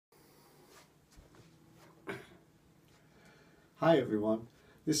Hi everyone,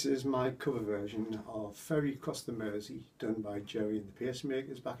 this is my cover version of Ferry across the Mersey done by Gerry and the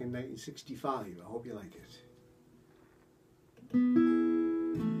Pacemakers back in 1965. I hope you like it.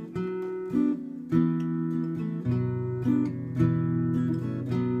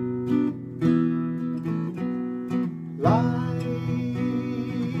 Life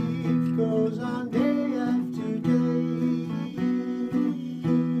goes on day after day,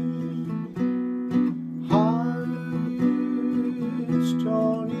 hearts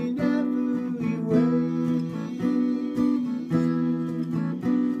torn in every way.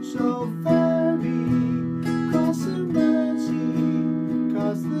 So ferry across the Mersey,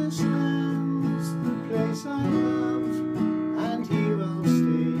 'cause this land's the place I love, and here I'll stay.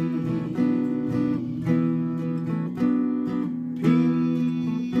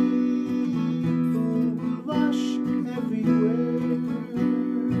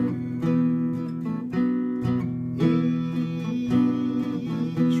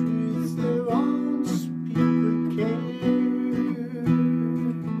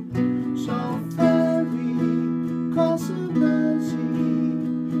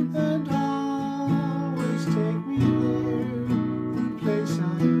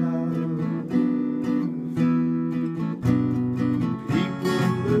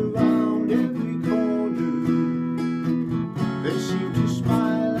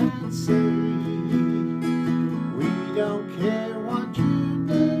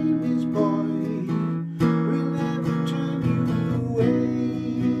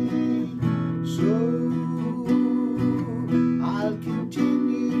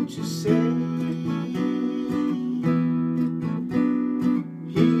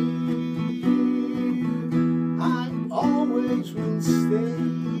 Will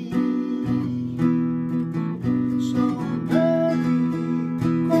stay. So ferry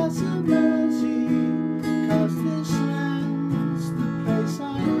across the Mersey, 'cause this land's the place I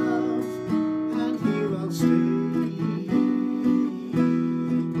love, and here I'll stay.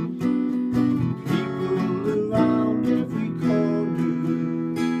 People around every corner,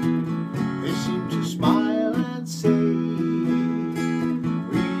 they seem to smile and say,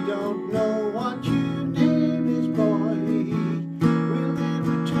 "We don't know what your name is, boy.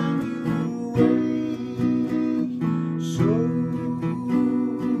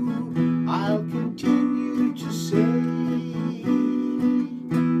 I'll continue to say,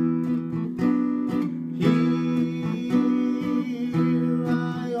 here I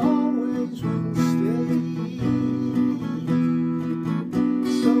always will stay.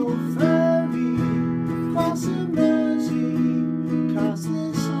 So ferry across the Mersey, 'cause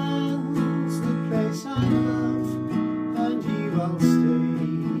this land's the place I love, and here I'll stay.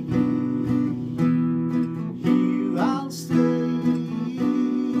 Here I'll stay.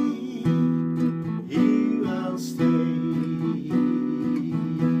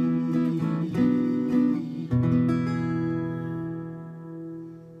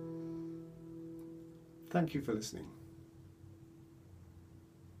 Thank you for listening.